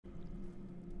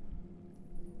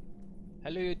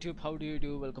Hello YouTube, how do you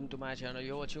do? Welcome to my channel.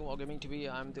 You're watching WarGamingTV.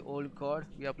 I'm the old god.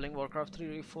 We are playing Warcraft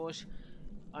 3 Reforged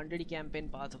under the campaign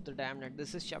Path of the Damned, and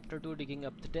this is chapter 2, Digging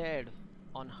Up the Dead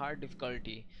on hard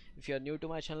difficulty. If you are new to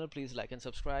my channel, please like and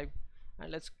subscribe,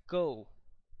 and let's go.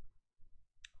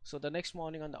 So the next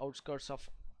morning on the outskirts of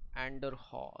Ander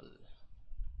Hall.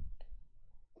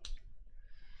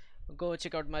 Go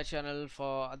check out my channel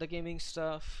for other gaming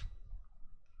stuff.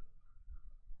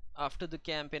 After the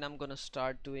campaign, I'm gonna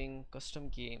start doing custom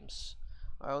games.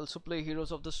 I also play Heroes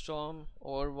of the Storm,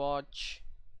 Overwatch,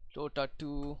 Dota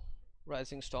 2,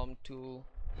 Rising Storm 2.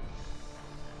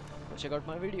 Go check out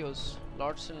my videos.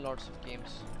 Lots and lots of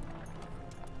games.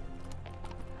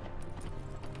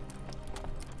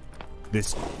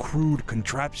 This crude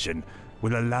contraption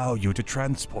will allow you to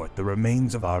transport the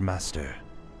remains of our master.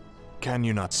 Can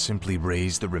you not simply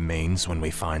raise the remains when we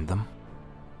find them?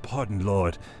 Pardon,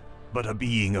 Lord, but a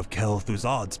being of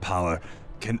Kel'Thuzad's power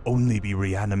can only be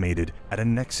reanimated at a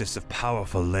nexus of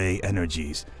powerful ley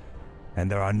energies, and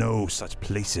there are no such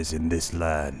places in this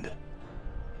land.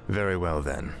 Very well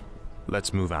then.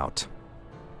 Let's move out.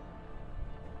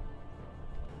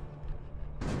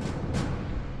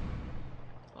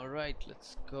 Alright,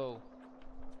 let's go.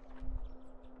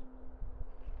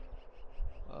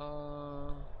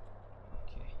 Okay.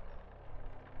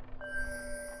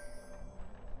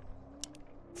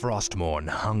 Frostmourne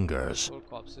hungers. 4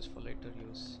 corpses for later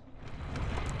use.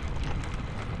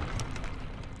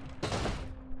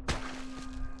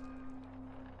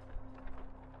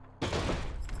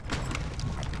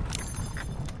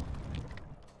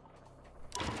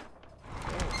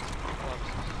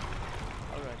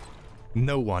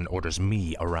 No one orders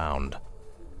me around.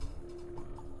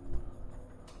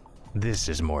 This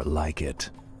is more like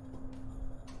it.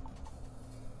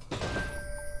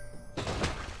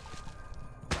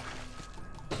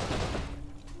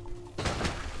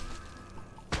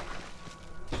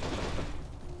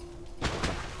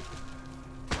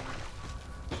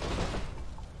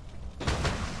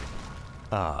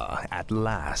 Ah, at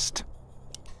last.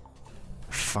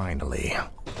 Finally.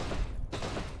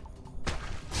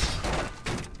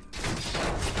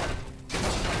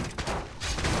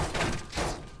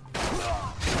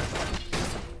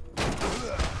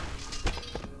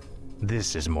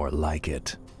 This is more like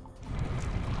it.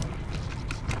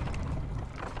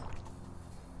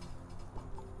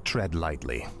 Tread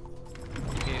lightly.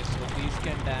 Okay, so these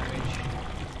can damage.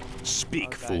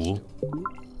 Speak, fool.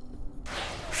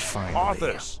 Finally.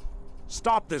 Arthas!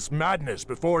 Stop this madness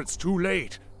before it's too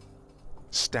late!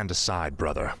 Stand aside,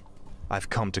 brother. I've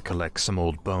come to collect some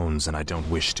old bones and I don't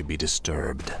wish to be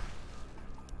disturbed.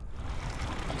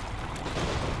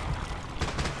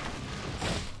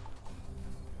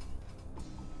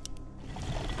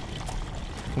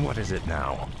 What is it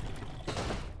now?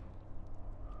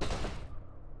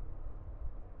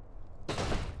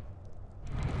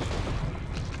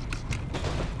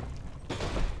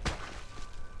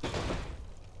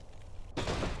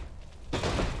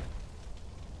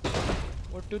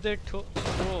 What do they throw?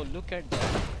 Oh, look at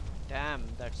that. Damn,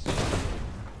 that's...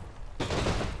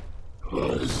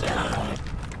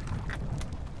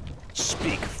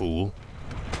 Speak, fool.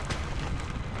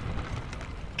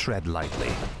 Tread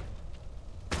lightly.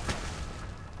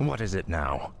 What is it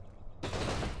now?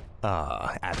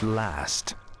 Ah, at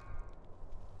last.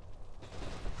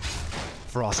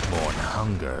 Frostmourne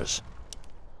hungers.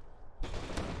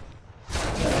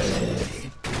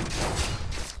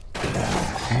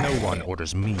 No one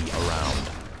orders me around.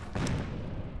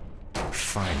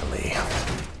 Finally.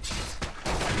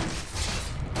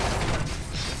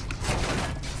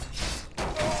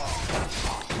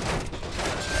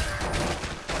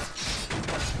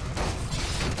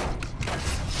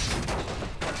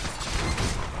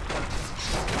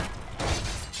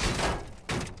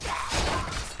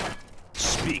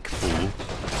 Speak, fool.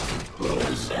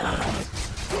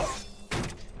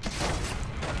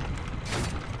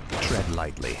 Tread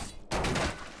lightly.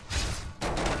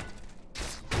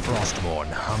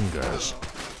 Frostmourne hungers.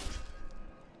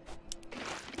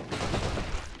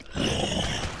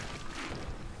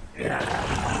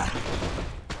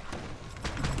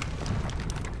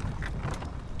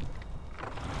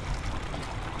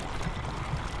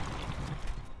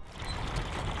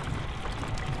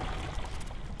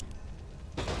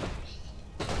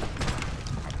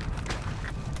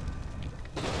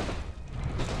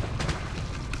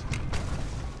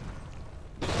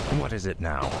 What is it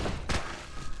now?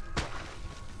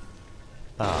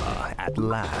 Ah, at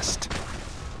last.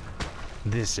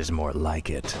 This is more like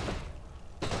it.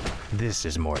 This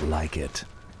is more like it.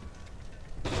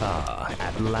 Ah,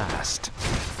 at last.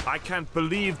 I can't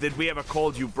believe that we ever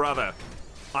called you brother.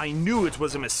 I knew it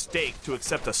was a mistake to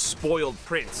accept a spoiled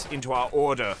prince into our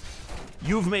order.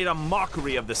 You've made a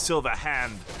mockery of the Silver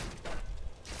Hand.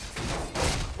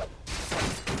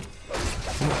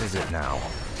 What is it now?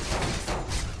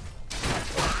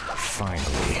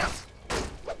 Finally.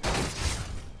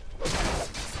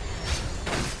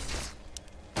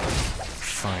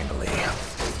 Finally.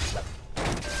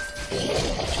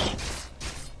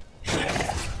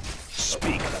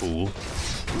 Speak, fool.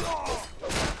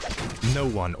 No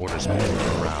one orders me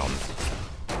around.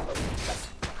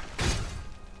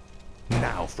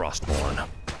 Now, Frostborn.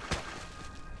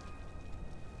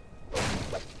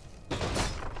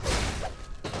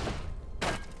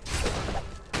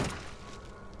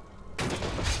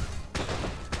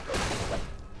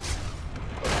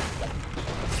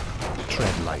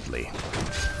 Tread lightly.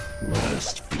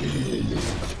 Must feel it.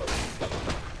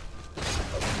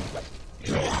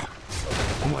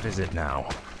 What is it now?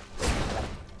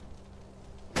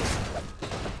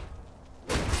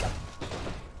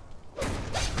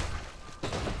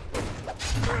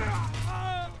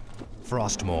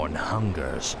 Frostmourne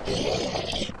hungers.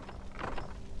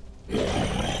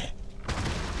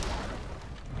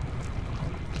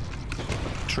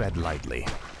 Tread lightly.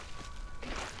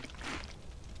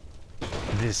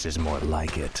 This is more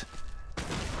like it.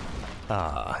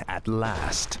 Ah, at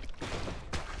last.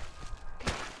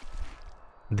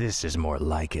 This is more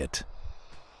like it.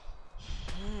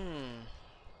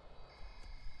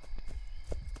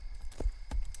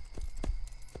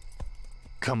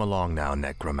 Come along now,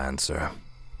 Necromancer.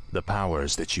 The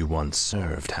powers that you once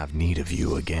served have need of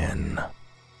you again.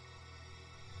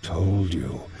 Told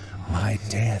you, my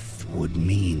death would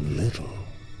mean little.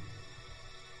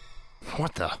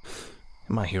 What the?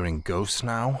 Am I hearing ghosts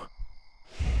now?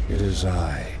 It is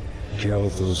I,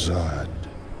 Kel'Thuzad.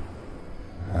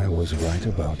 I was right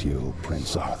about you,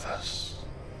 Prince Arthas.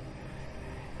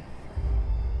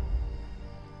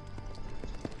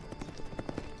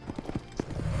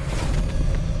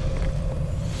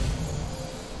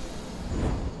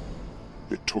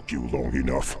 It took you long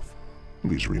enough.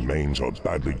 These remains are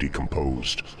badly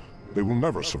decomposed. They will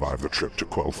never survive the trip to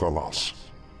Quel'Thalas.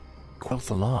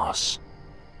 Quel'Thalas?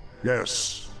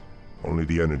 Yes. Only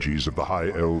the energies of the High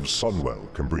Elves'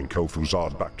 Sunwell can bring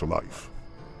Kel'Thuzad back to life.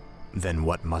 Then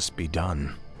what must be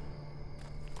done?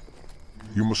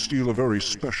 You must steal a very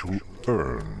special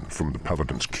urn from the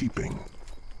Paladin's keeping.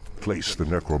 Place the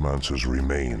Necromancer's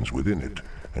remains within it,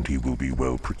 and he will be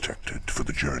well protected for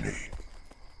the journey.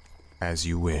 As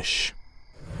you wish.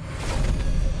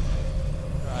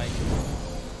 Right.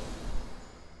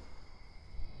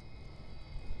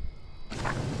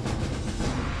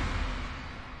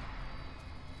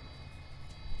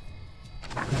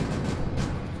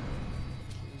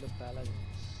 The paladins.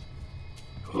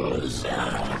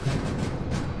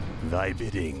 Thy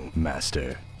bidding,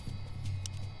 master.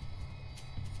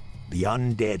 The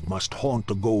undead must haunt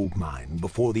the gold mine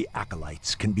before the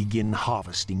acolytes can begin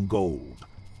harvesting gold.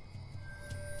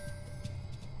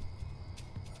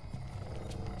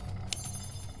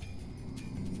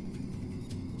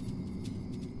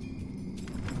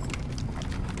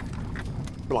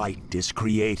 Blight is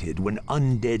created when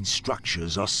undead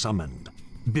structures are summoned.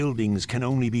 Buildings can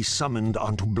only be summoned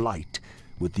onto Blight,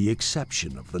 with the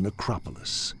exception of the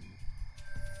necropolis.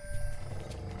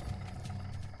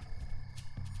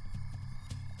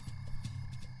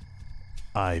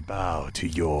 I bow to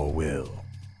your will.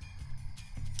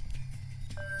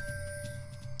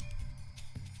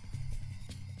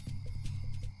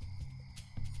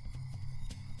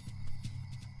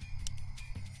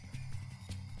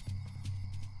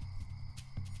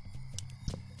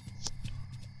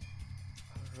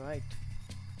 Right.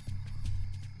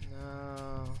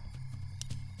 Now,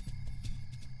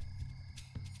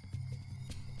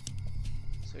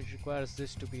 so it requires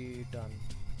this to be done.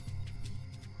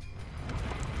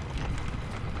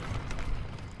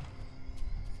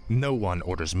 No one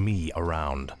orders me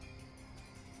around.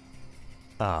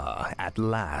 Ah, at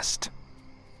last.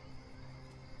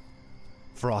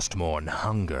 Frostmourne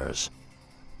hungers.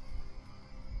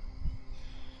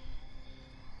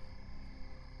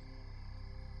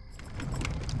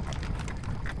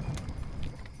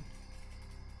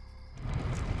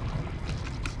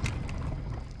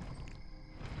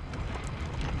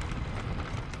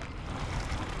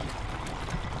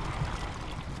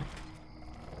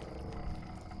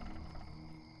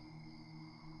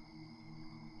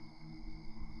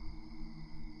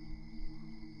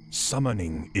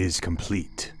 Summoning is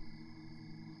complete.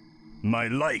 My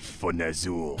life for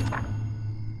Ner'zhul.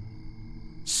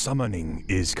 Summoning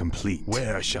is complete.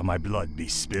 Where shall my blood be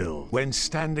spilled? When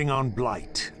standing on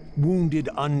Blight, Wounded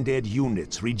undead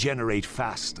units regenerate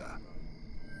faster.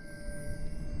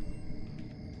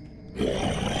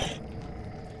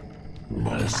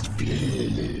 Must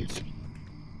feel it.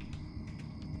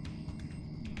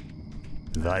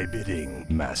 Thy bidding,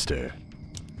 Master.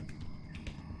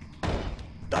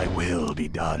 Thy will be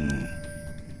done.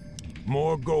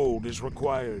 More gold is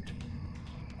required.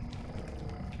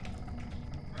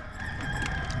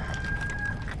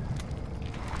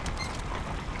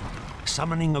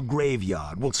 Summoning a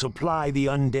graveyard will supply the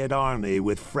undead army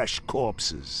with fresh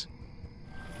corpses.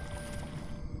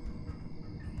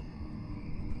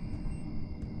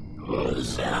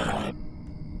 What's that?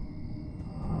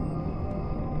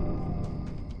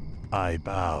 I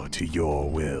bow to your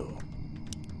will.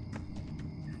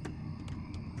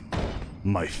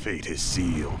 My fate is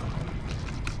sealed.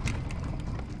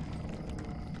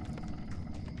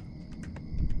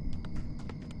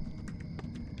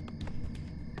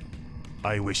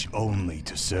 I wish only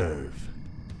to serve.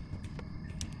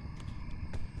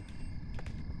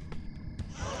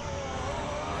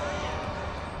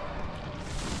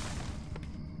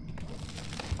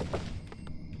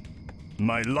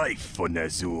 My life for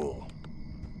Ner'zhul.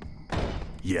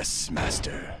 Yes,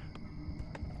 Master.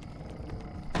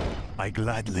 I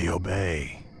gladly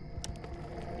obey.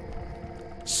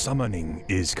 Summoning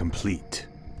is complete.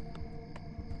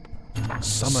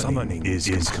 Summoning is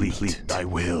complete. Thy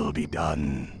will be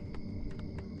done.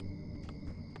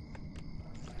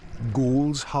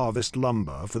 Ghouls harvest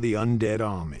lumber for the undead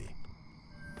army.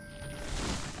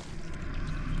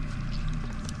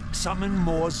 Summon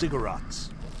more ziggurats.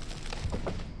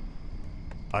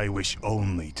 I wish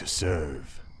only to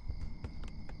serve.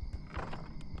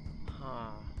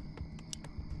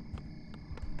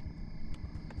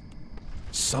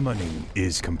 Summoning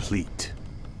is complete.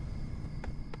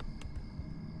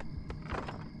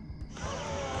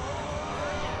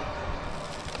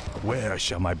 Where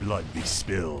shall my blood be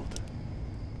spilled?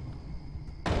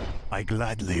 I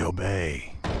gladly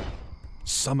obey.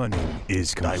 Summoning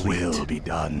is complete. Thy will be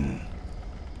done.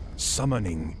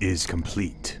 Summoning is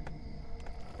complete.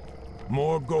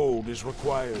 More gold is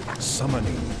required.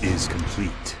 Summoning is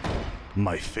complete.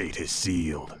 My fate is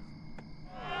sealed.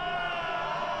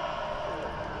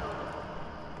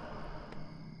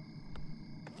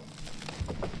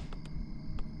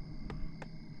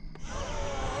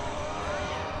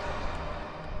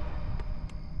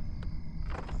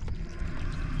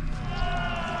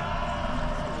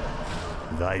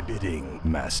 Thy bidding,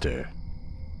 Master.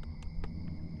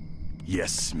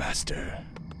 Yes, Master.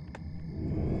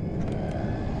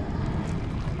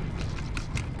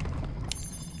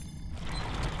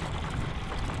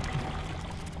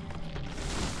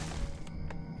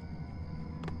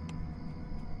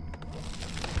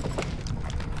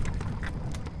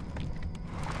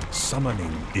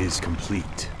 Summoning is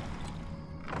complete.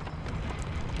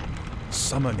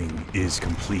 Summoning is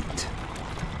complete.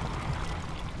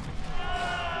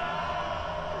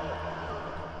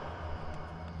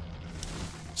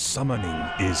 Summoning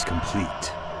is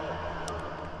complete.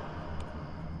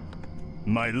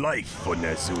 My life for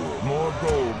Ner'zhul. More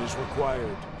gold is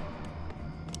required.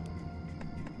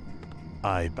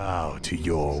 I bow to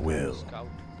your will. Scout.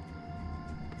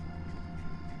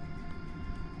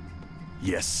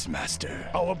 Yes, Master.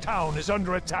 Our town is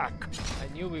under attack.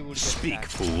 I knew we would get Speak,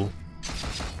 attacked. fool.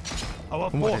 Our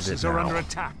What is forces it are now? under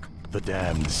attack. The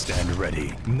damned stand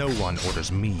ready. No one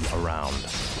orders me around.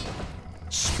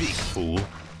 Speak, fool.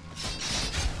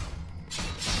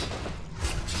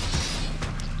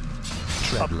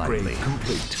 Tread Upgrade lightly.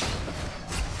 complete.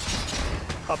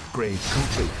 Upgrade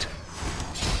complete.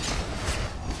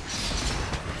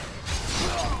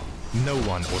 No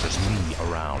one orders me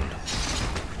around.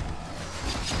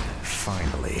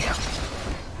 Finally.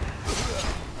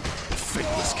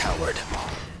 Faithless coward.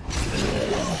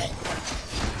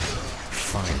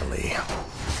 Finally.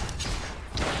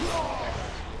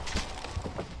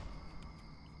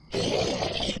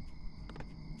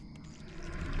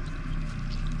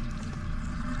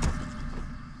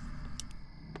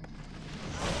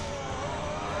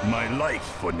 My life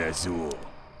for Ner'zhul.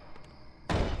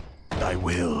 Thy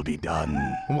will be done.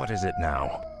 What is it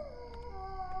now?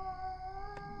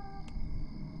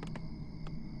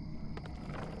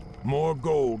 More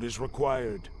gold is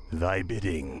required. Thy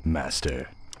bidding, Master.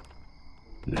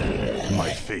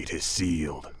 My fate is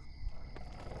sealed.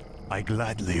 I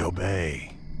gladly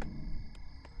obey.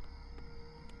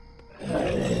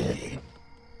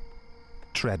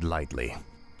 Tread lightly.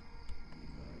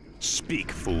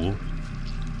 Speak, fool.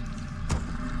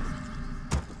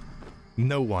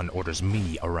 No one orders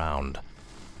me around.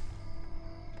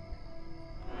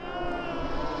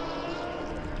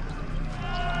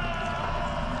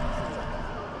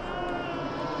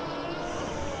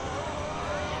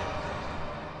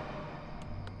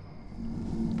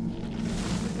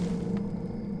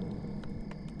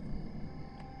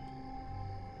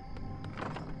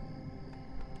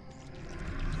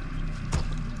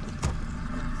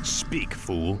 Speak,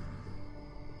 fool.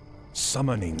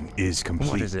 Summoning is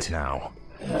complete. What is it now?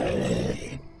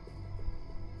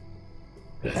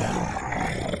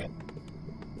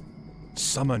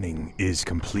 Summoning is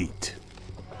complete.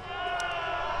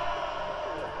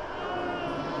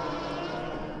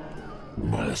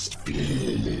 Must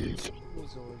feel it.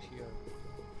 Who's over here?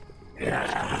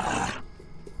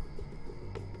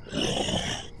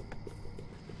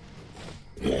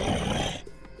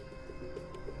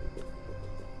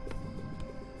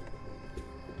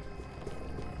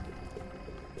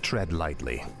 Tread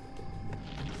lightly.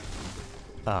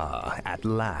 Ah, at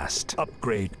last.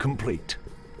 Upgrade complete.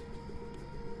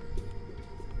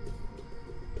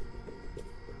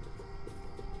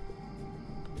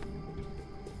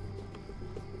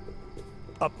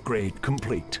 Upgrade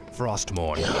complete.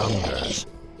 Frostmourne hungers.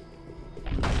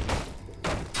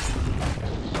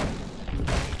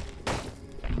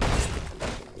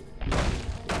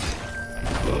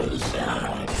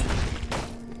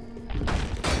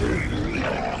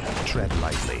 Tread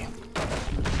lightly.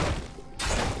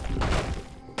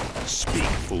 Speak,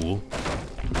 fool.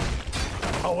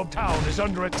 Our town is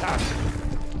under attack.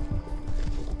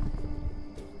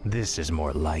 This is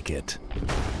more like it.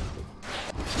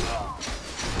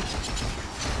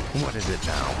 What is it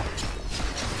now?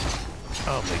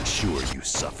 I'll make sure you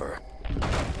suffer.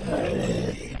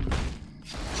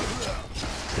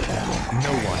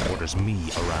 No one orders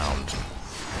me around.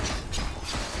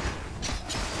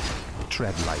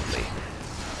 Tread lightly.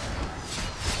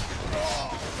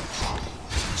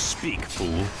 Speak,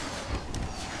 fool.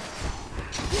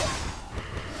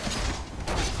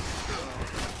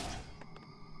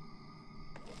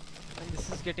 And this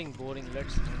is getting boring.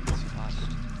 Let's end this fast.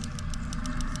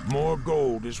 More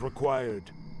gold is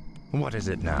required. What is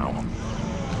it now?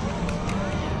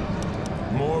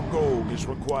 More gold is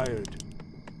required.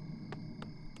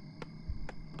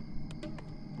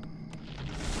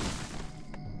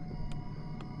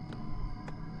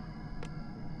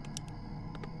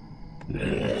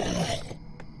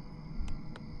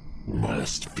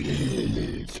 Must feel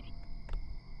it.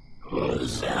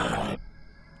 Huzzah.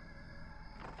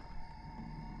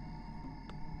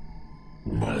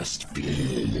 Must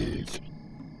feel it.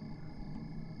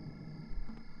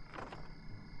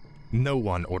 No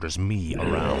one orders me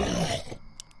around.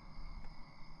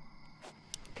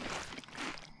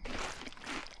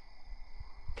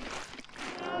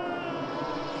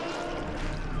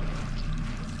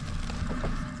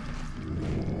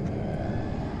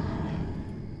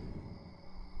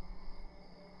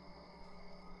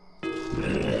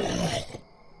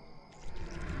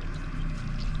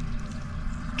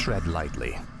 Tread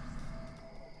lightly.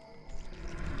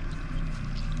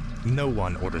 No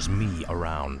one orders me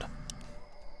around.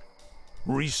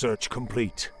 Research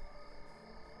complete.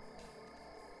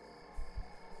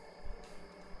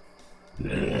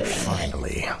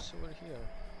 Finally. What's over here?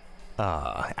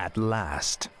 Ah, at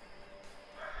last.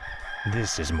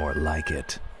 This is more like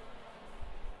it.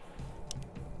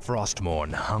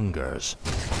 Frostmourne hungers.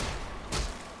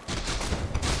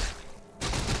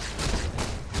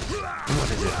 What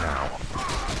is it now?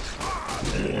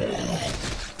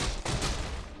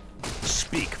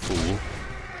 Speak, fool.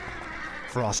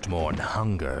 Frostmourne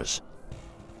hungers.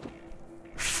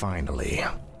 Finally.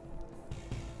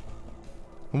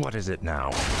 What is it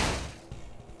now?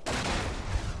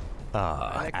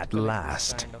 Ah, I like at to collect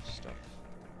last. this kind of stuff.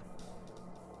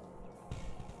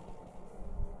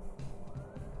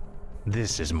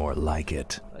 This is more like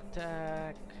it.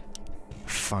 Attack.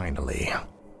 Finally.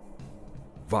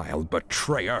 Vile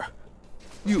betrayer!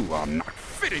 You are not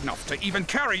fit enough to even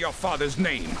carry your father's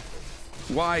name!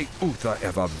 Why Uther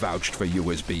ever vouched for you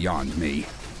is beyond me.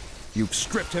 You've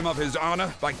stripped him of his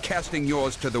honor by casting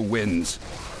yours to the winds.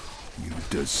 You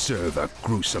deserve a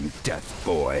gruesome death,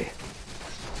 boy.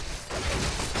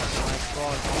 My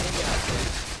God, how many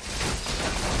assets?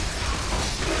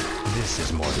 This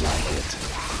is more like it.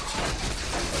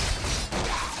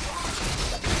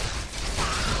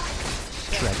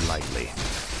 Tread lightly.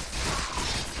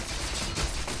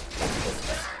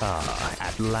 Ah,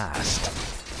 at last.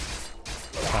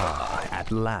 Ah,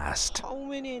 at last. How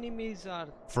many enemies are?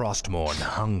 Frostmourne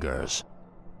hungers.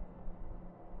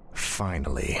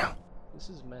 Finally. This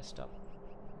is messed up.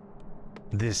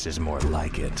 This is more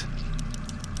like it.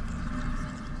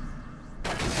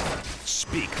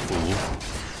 Speak, fool.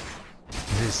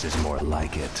 This is more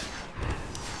like it.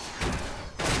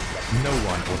 No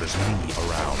one orders me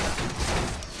around.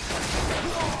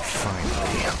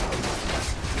 Finally.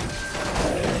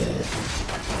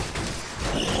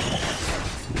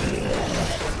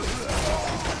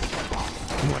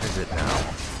 What is it now?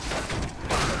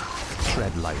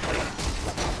 Tread lightly.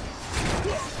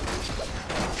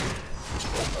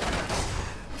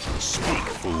 Speak,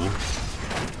 fool.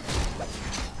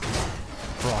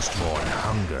 Frostborn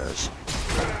hungers.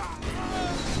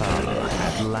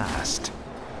 At last.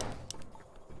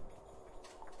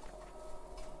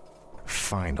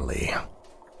 Finally.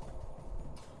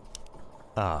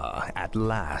 At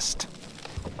last.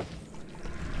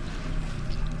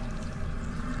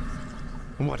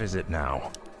 What is it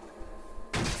now?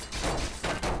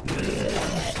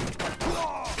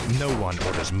 No one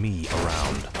orders me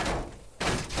around.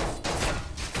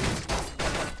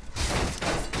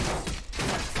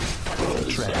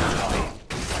 Tread lightly.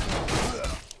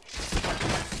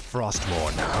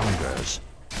 Frostborn hungers.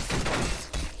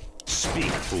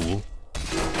 Speak, fool.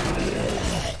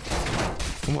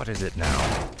 What is it now?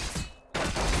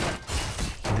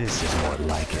 This is more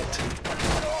like it.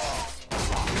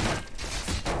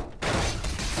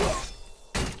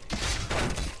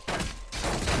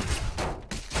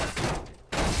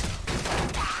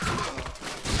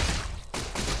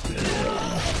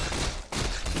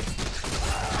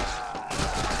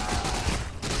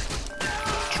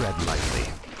 Tread lightly.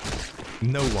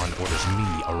 No one orders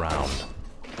me around.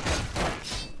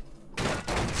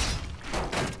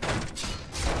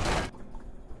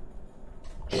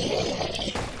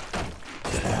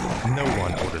 No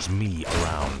one orders me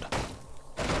around.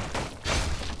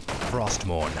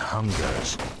 Frostborn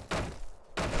hungers.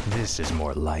 This is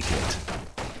more like it.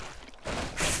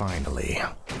 Finally.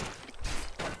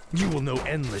 You will know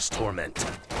endless torment.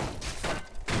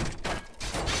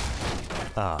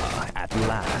 At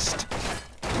last.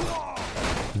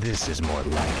 This is more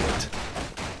like it.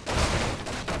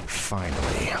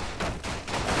 Finally.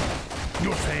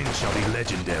 Your pain shall be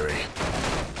legendary.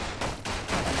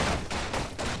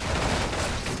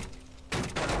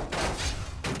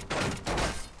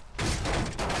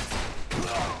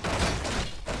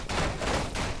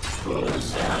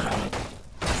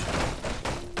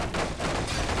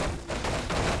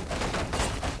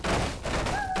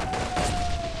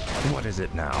 What is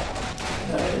it now?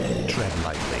 Tread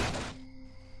lightly.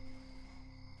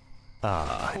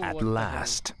 At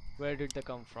last. Where did they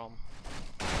come from?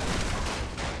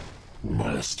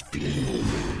 Must be.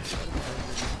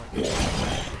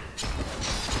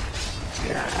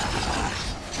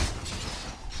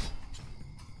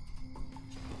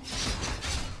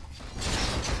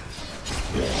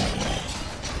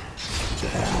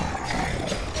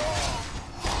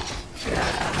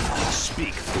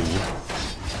 Speak, fool.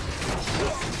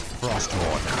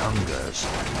 Frostborn hungers.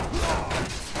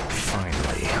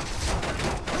 Finally.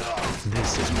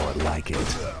 This is more like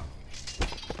it.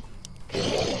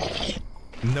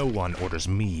 No one orders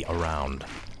me around.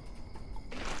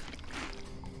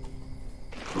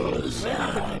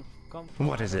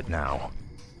 What is it now?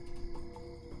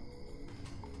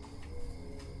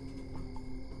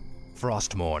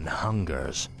 Frostborn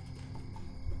hungers.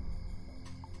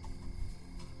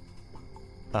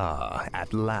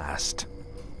 At last.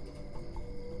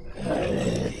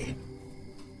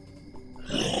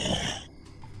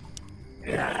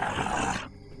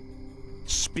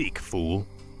 Speak, fool.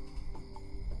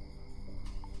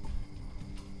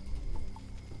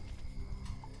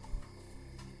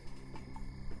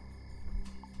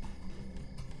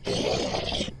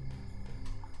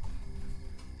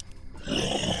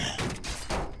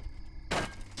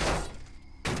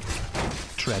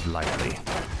 Tread lightly.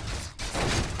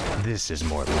 This is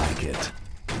more like it.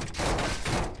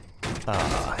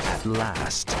 At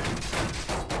last.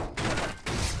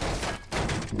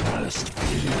 Must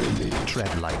be.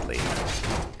 Tread lightly.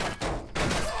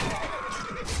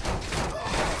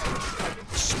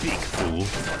 Speak, fool.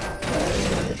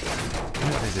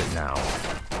 What is it now?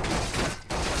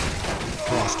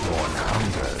 Frostborn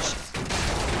hungers.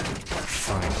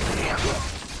 Finally.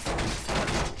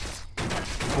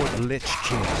 For the Lich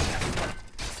King.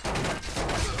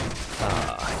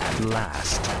 At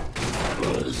last.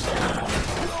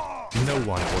 No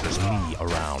one orders me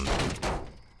around.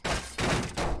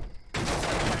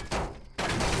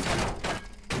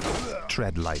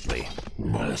 Tread lightly.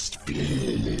 Must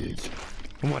be.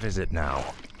 What is it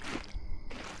now?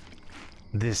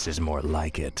 This is more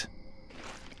like it.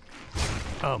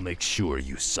 I'll make sure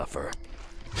you suffer.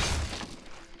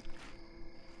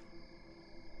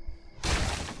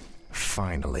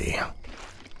 Finally.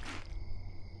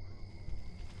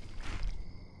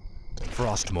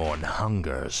 Frostborn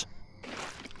hungers.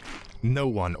 No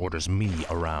one orders me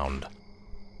around.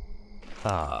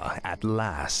 At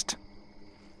last.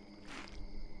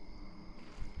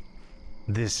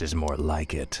 This is more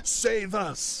like it. Save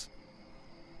us!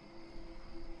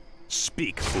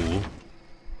 Speak, fool.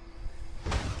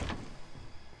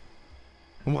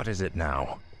 What is it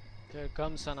now? There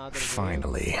comes another wave.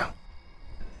 Finally.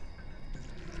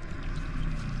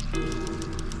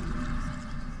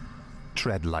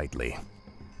 Tread lightly.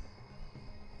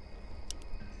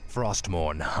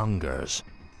 Frostmourne hungers.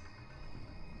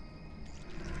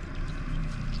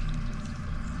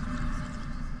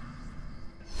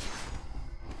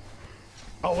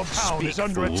 Our town is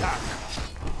under attack.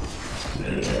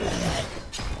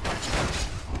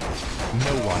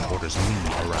 No one orders me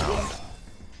around.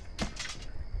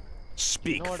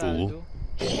 Speak, You know what fool.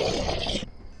 I'll do?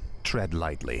 Tread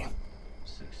lightly.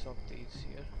 6 of these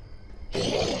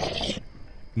here.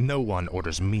 No one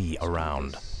orders me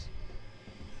around.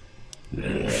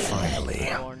 Finally.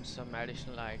 I want some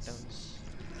additional items.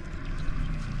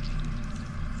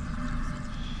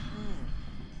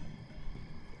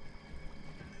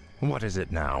 What is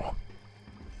it now?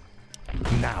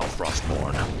 Now,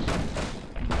 Frostmourne.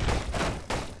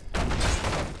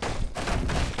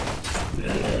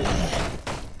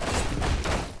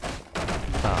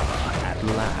 Ah, at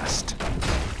last.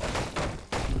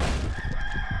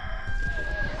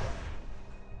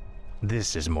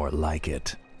 This is more like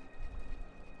it.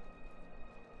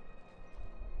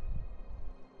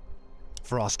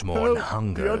 Frostmourne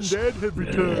hungers. The undead have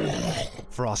returned.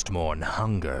 Frostmourne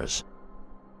hungers.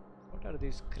 What are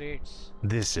these crates?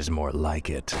 This is more like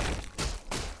it.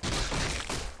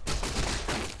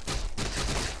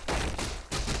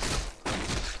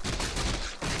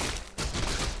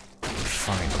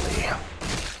 Finally.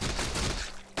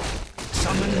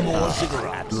 Summon more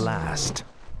ziggurats. At last.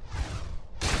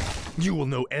 You will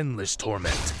know endless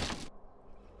torment.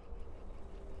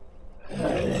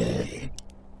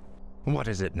 What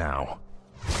is it now?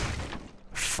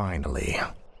 Finally.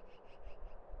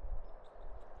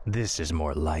 This is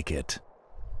more like it.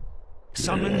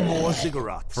 Summon more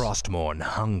ziggurats. Frostmourne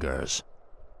hungers.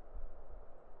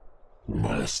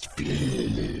 Must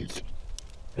feed.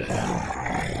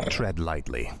 Tread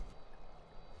lightly.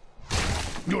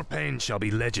 Your pain shall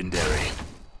be legendary.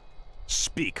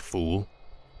 Speak, fool.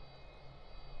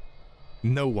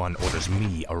 No one orders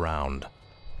me around.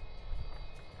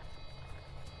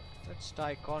 That's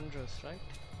Tychondrus, right?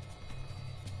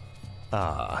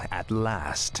 Ah, at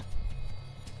last.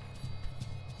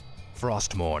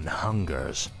 Frostmourne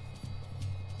hungers.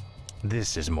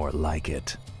 This is more like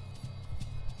it.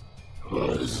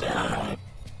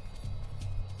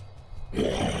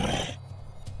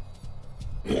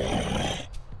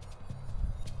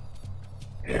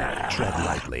 Tread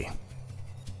lightly.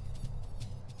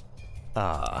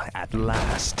 Ah, at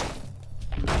last.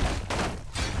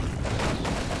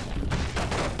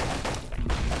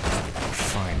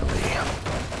 Finally.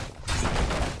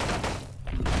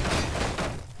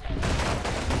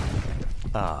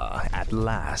 Ah, at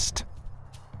last.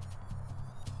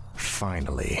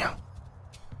 Finally.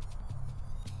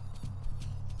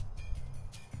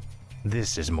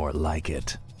 This is more like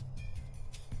it.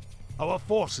 Our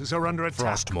forces are under attack.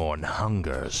 Frostmourne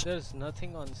hungers. There's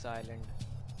nothing on this island.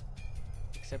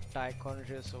 Except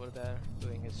Tychondrus over there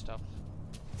doing his stuff.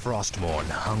 Frostmourne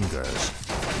hungers.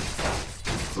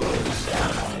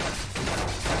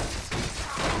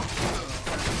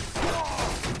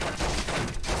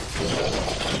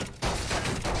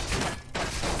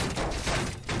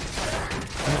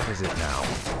 What is it now?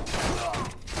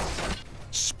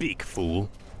 Speak, fool.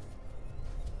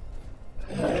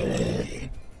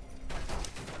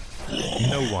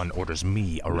 No one orders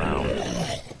me around.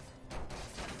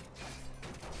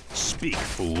 Speak,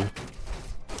 fool.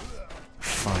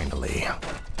 Finally.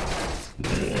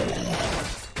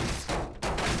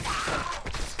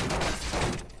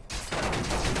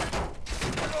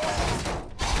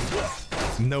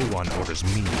 No one orders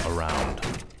me around.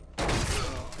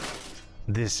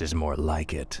 This is more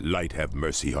like it. Light have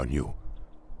mercy on you.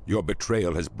 Your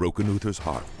betrayal has broken Uther's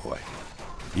heart, boy.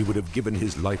 He would have given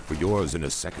his life for yours in a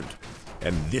second.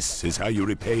 And this is how you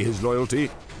repay his loyalty?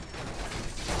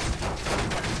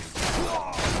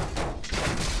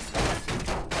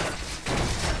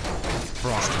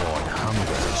 Frostmourne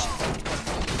hungers.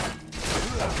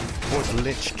 For the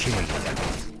Lich King.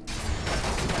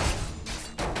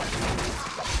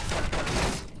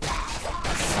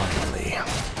 Finally.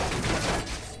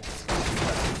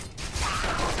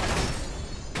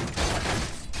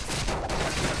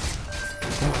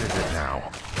 What is it now?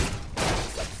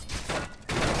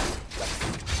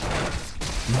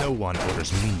 No one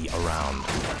orders me around.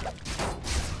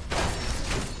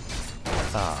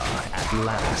 Ah, at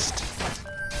last.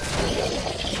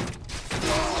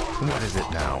 What is it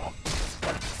now?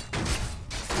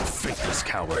 Faithless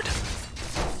coward.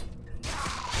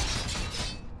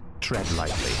 Tread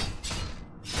lightly.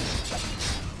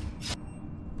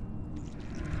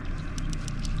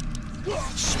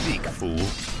 Speak, fool.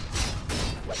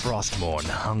 Frostmourne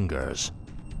hungers.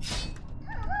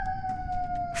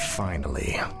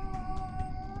 Finally.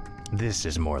 This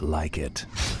is more like it.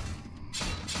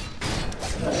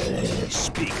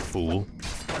 Speak, fool.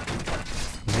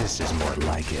 This is more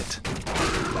like it.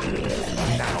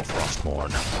 Now,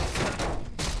 Frostmourne.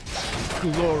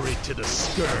 Glory to the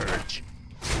Scourge.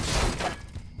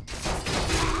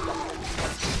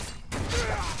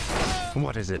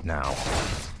 What is it now?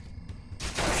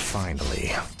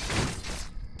 Finally.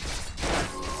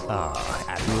 Ah,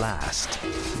 at last.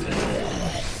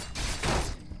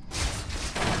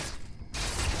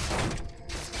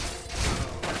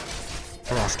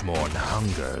 Frostmourne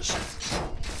hungers.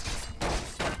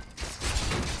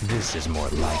 This is more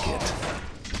like it.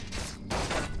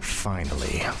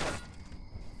 Finally.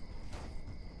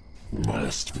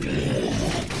 Must be.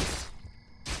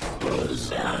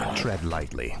 Tread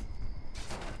lightly.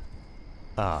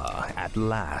 Ah, at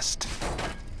last.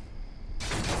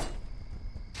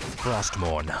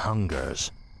 Frostmourne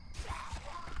hungers.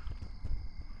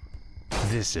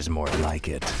 This is more like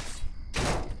it.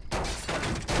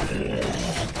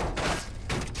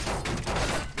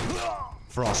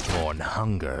 Frostmourne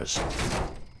hungers.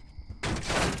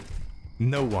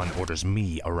 No one orders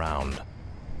me around.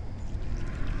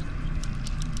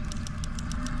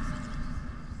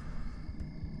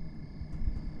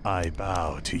 I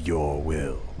bow to your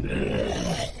will.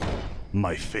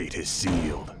 My fate is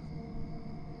sealed.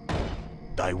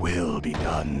 Thy will be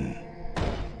done.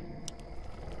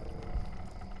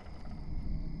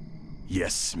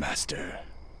 Yes, Master.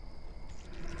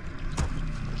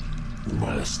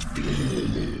 Must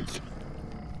be.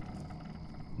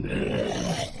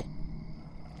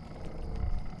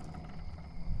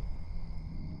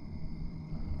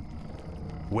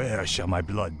 Where shall my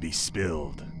blood be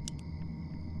spilled?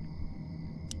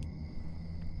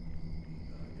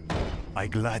 I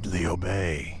gladly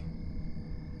obey.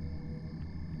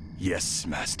 Yes,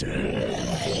 Master.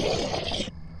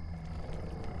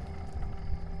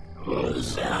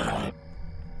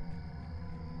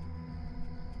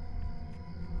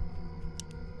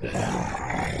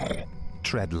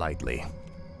 Tread lightly.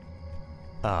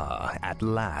 Ah, at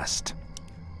last.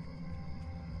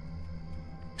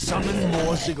 Summon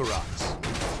more ziggurats.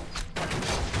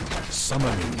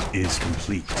 Summoning is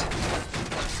complete.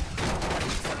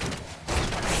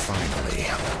 Finally.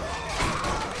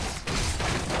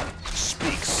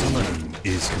 Speak. Summoning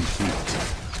is complete.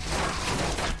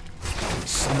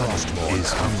 Summoning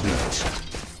is complete.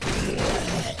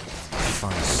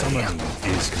 Finally. Summoning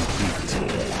is complete.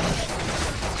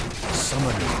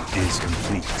 Summoning is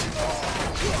complete.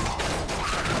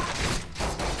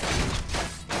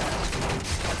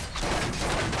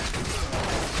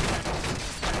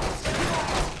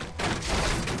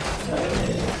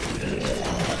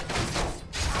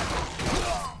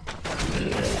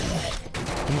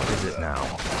 What is it now?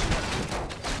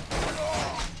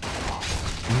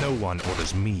 No one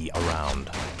orders me around.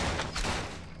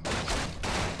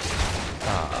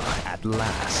 Ah, at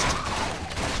last.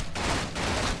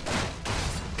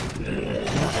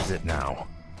 What is it now?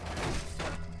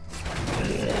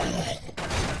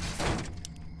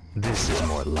 This is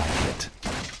more like it.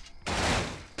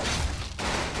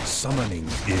 Summoning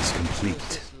is complete.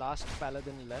 This last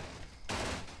paladin left.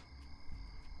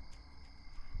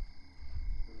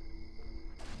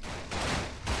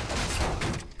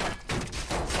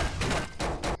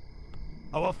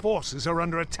 Our forces are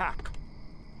under attack.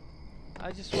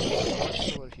 I just want to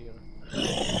watch over here.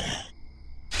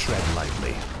 Tread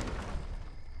lightly.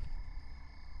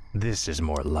 This is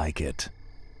more like it.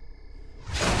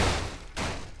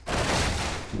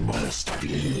 Must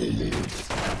be.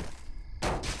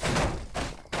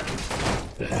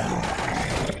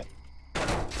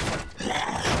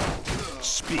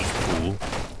 Speak, fool.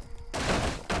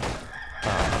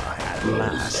 Ah, at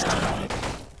last.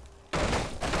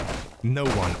 No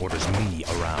one orders me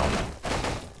around.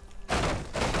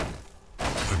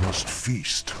 I must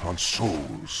feast on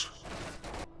souls.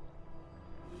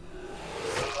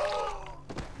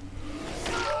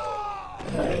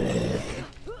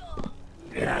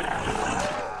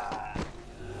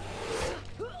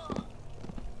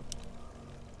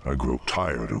 I grow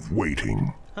tired of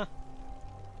waiting.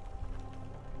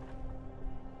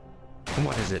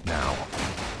 What is it now?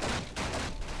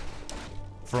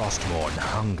 Frostmourne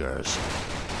hungers.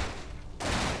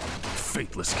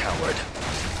 Faithless coward.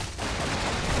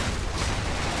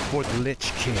 For the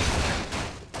Lich King.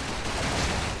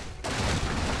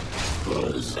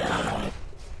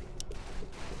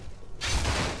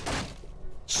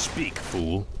 Speak,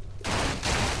 fool.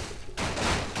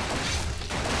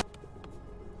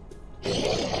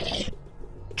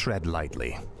 Tread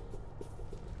lightly.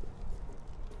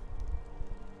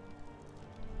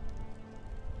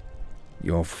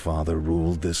 Your father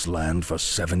ruled this land for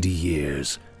 70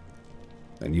 years,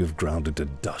 and you've ground it to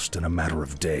dust in a matter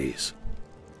of days.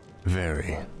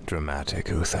 Very dramatic,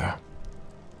 Uther.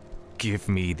 Give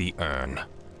me the urn,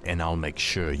 and I'll make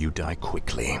sure you die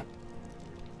quickly.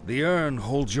 The urn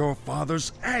holds your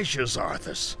father's ashes,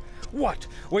 Arthas. What?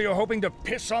 Were you hoping to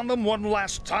piss on them one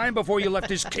last time before you left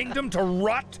his kingdom to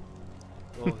rot?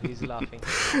 Oh, he's laughing.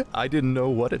 I didn't know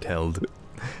what it held.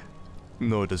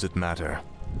 Nor does it matter.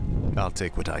 I'll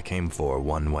take what I came for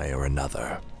one way or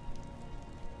another.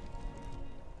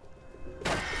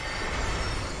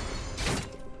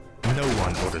 No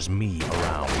one orders me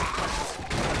around.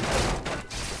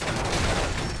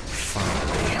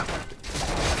 Finally.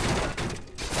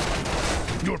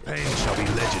 Your pain shall be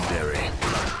legendary.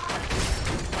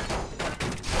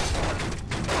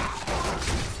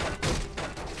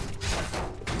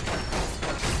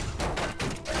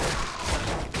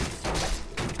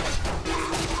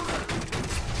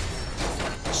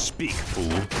 Speak,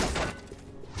 fool.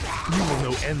 You will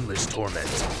know endless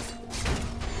torment.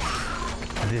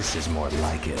 This is more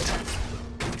like it.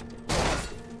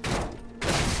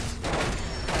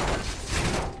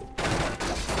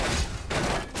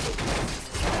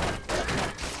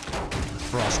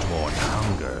 Frostmourne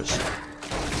hungers.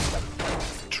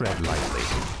 Tread lightly.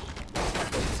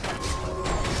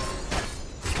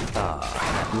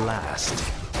 Ah, at last.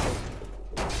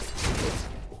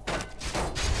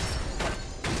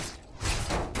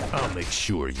 I'll make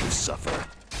sure you suffer.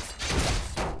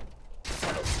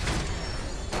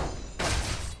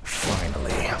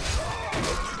 Finally.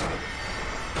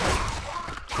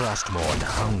 Frostmourne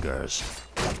hungers.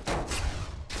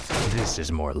 This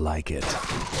is more like it.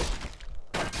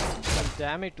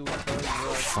 Damn it, Uther.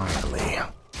 Finally.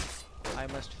 I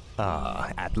must. Ah,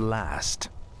 at last.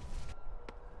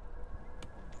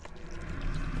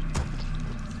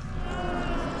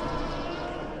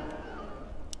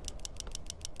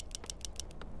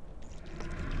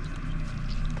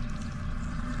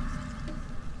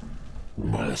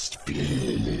 Must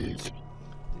feel.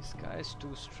 This guy's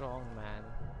too strong, man.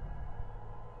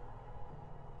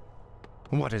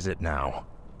 What is it now?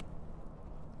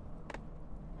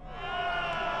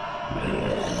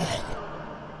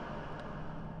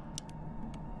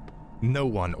 No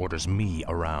one orders me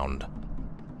around.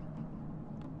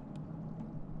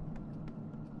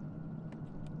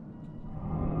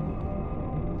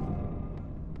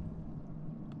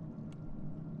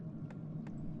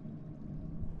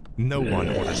 No one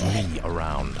orders me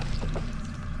around.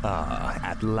 Ah,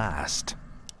 at last.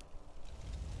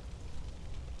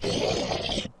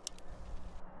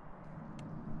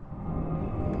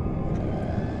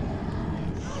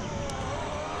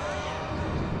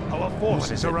 Our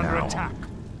forces are under now? attack.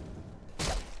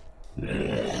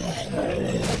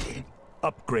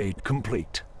 Upgrade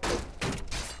complete.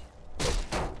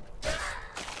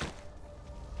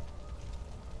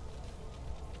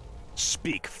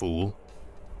 Speak, fool.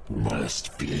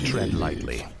 Must be. Tread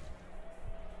lightly.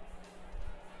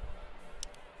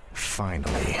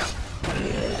 Finally.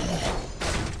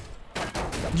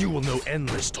 You will know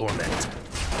endless torment.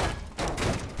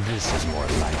 This is more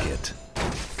like it.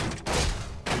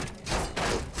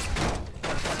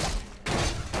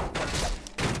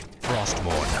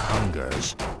 Frostmourne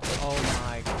hungers. Oh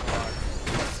my god.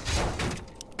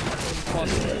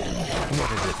 Impossible.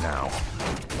 What is it now?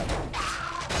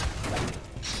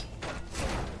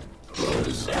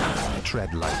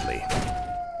 Tread lightly.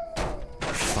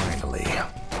 Finally.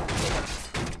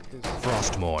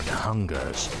 Frostmourne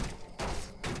hungers.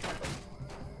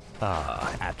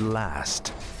 Ah, at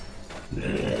last.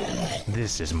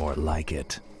 This is more like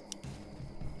it.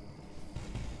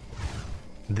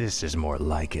 This is more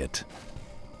like it.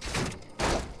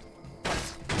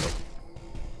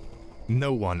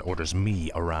 No one orders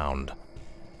me around.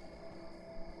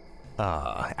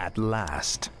 Ah, at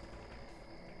last.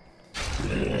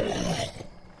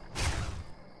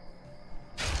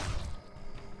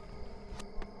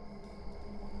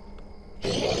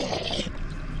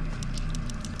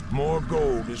 More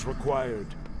gold is required.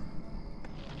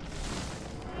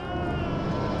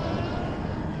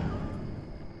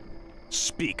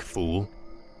 Speak, fool.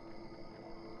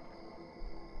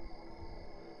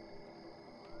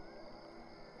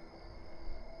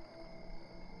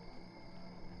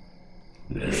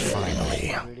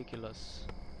 Finally. Ridiculous.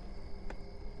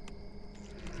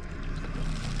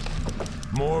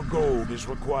 More gold is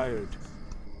required.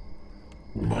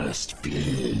 Must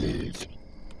be.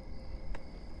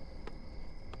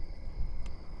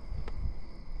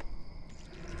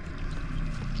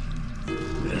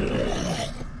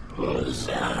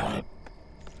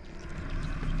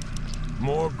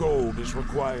 is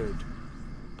required.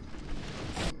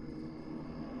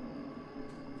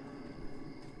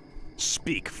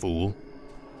 Speak, fool.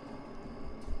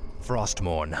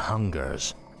 Frostmourne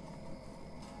hungers.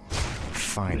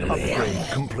 Finally.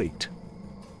 Upgrade complete.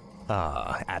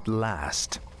 Ah, at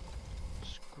last.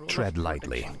 Scroll Tread of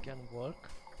lightly. protection can work.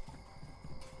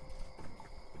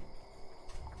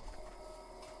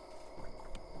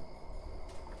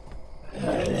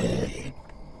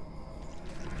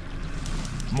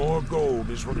 More gold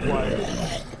is required.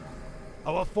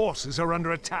 Our forces are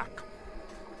under attack.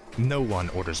 No one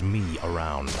orders me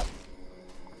around.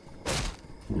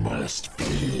 Must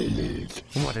feed.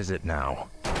 What is it now?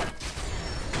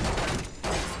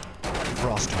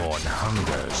 Frostmourne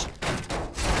hungers.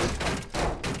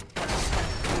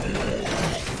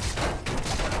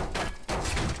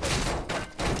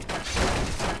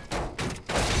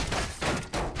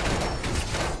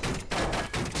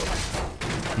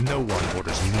 No one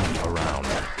orders me around.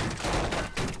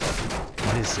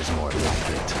 This is more like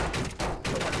it.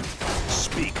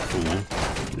 Speak, fool.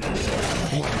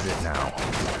 What is it now?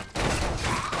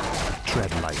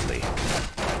 Tread lightly.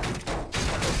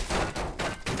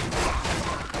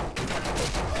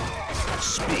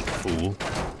 Speak, fool.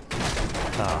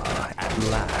 Ah, at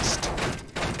last.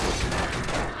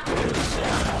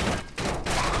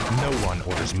 No one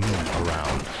orders me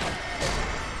around.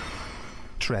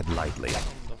 Tread lightly. Come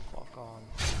the fuck on.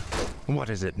 What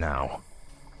is it now?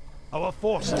 Our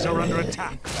forces are under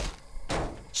attack.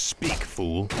 Speak,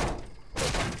 fool.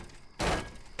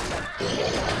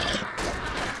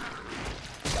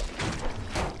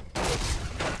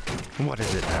 What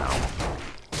is it now?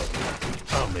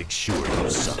 I'll make sure you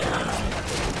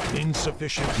suffer.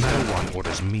 Insufficient No mana. one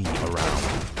orders me around.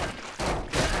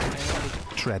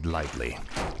 Tread lightly.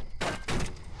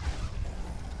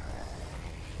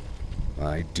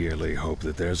 I dearly hope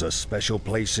that there's a special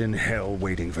place in hell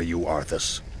waiting for you,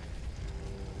 Arthas.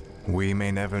 We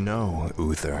may never know,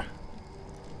 Uther.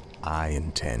 I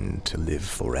intend to live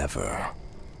forever.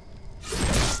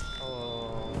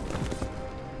 Oh,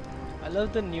 I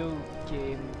love the new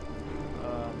game.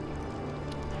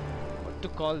 What to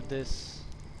call this?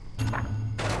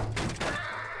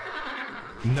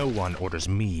 No one orders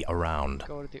me around.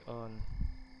 Cover the urn.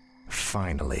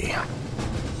 Finally.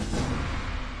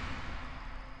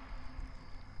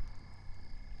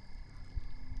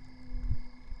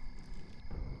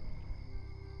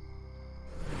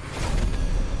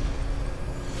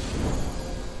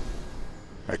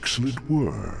 Excellent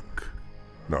work.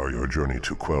 Now your journey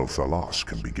to Quell Thalas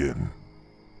can begin.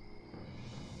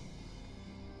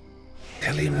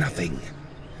 Tell him nothing.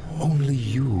 Only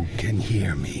you can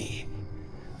hear me.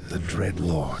 The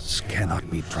Dreadlords cannot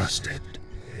be trusted.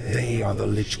 They are the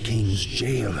Lich King's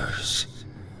jailers.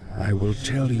 I will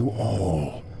tell you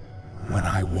all when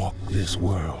I walk this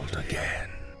world again.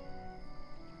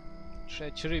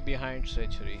 Treachery behind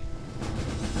treachery.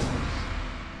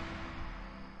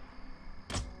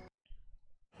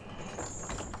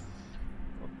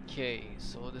 Okay,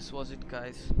 so this was it,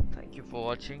 guys. Thank you for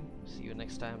watching. See you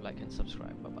next time. Like and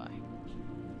subscribe. Bye bye.